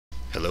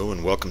Hello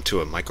and welcome to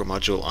a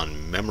micromodule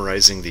on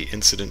memorizing the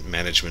incident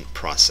management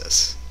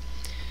process.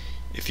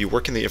 If you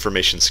work in the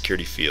information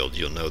security field,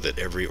 you'll know that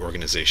every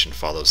organization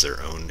follows their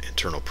own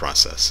internal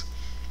process.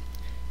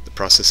 The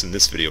process in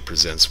this video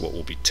presents what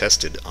will be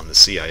tested on the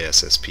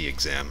CISSP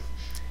exam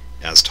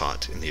as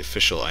taught in the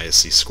official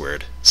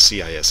ISC²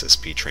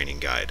 CISSP training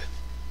guide.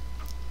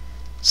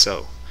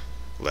 So,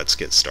 let's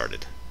get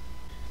started.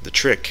 The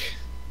trick,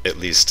 at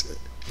least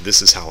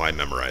this is how I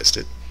memorized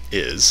it,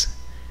 is,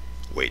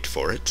 wait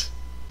for it,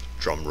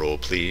 drum roll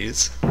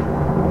please.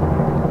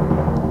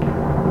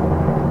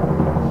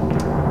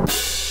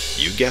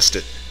 You guessed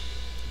it,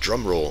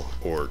 drum roll,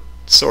 or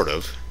sort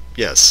of,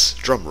 yes,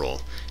 drum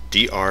roll,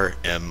 D-R-M-R-R-R-L,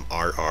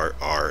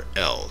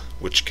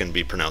 which can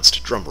be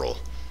pronounced drum roll.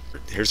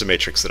 Here's a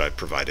matrix that I've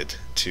provided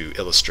to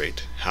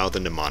illustrate how the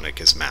mnemonic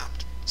is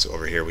mapped. So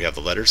over here we have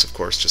the letters, of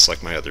course, just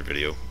like my other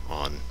video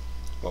on,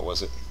 what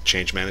was it,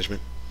 change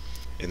management.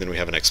 And then we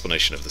have an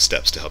explanation of the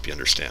steps to help you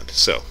understand.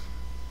 So,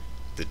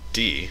 the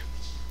D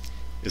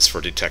is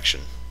for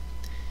detection.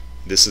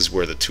 This is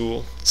where the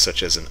tool,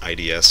 such as an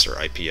IDS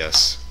or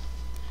IPS,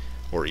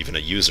 or even a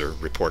user,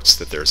 reports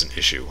that there's an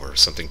issue, or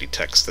something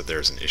detects that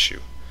there's an issue.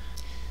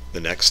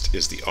 The next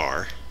is the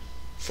R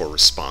for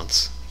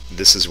response.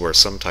 This is where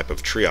some type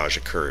of triage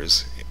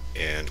occurs,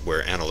 and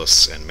where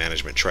analysts and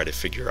management try to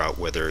figure out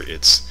whether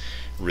it's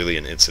really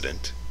an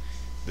incident.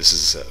 This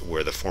is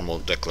where the formal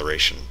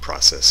declaration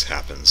process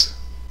happens.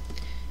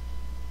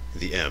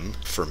 The M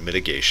for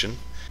mitigation.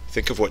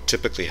 Think of what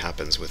typically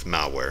happens with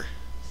malware.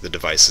 The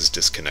device is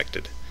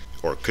disconnected,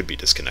 or could be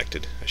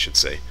disconnected, I should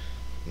say.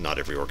 Not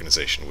every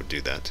organization would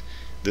do that.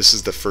 This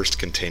is the first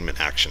containment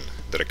action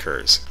that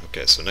occurs.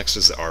 Okay, so next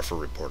is the R for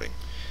reporting.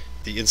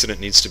 The incident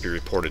needs to be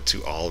reported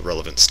to all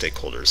relevant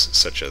stakeholders,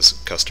 such as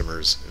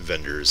customers,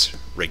 vendors,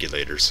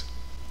 regulators,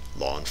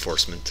 law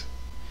enforcement.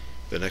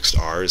 The next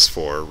R is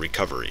for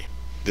recovery.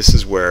 This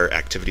is where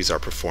activities are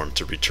performed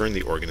to return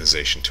the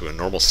organization to a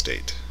normal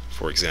state.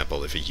 For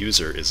example, if a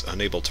user is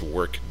unable to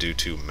work due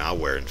to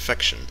malware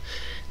infection,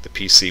 the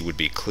PC would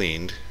be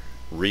cleaned,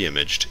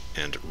 re-imaged,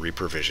 and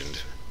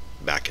re-provisioned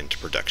back into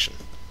production.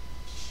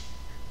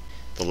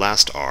 The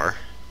last R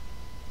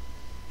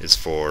is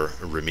for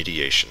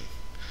remediation.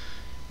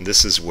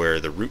 This is where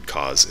the root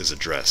cause is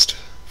addressed.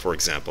 For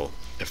example,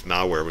 if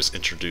malware was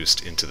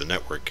introduced into the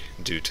network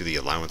due to the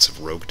allowance of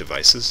rogue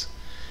devices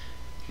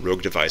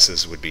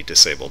would be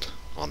disabled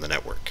on the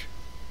network.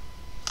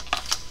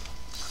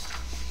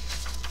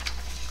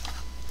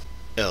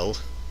 L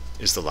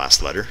is the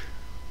last letter,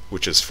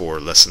 which is for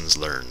lessons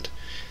learned.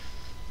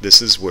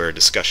 This is where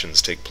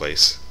discussions take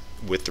place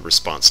with the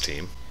response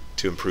team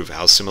to improve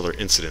how similar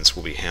incidents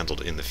will be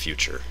handled in the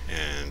future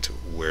and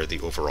where the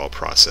overall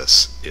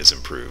process is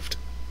improved.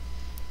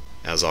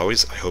 As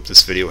always, I hope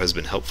this video has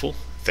been helpful.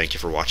 Thank you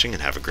for watching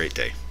and have a great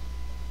day.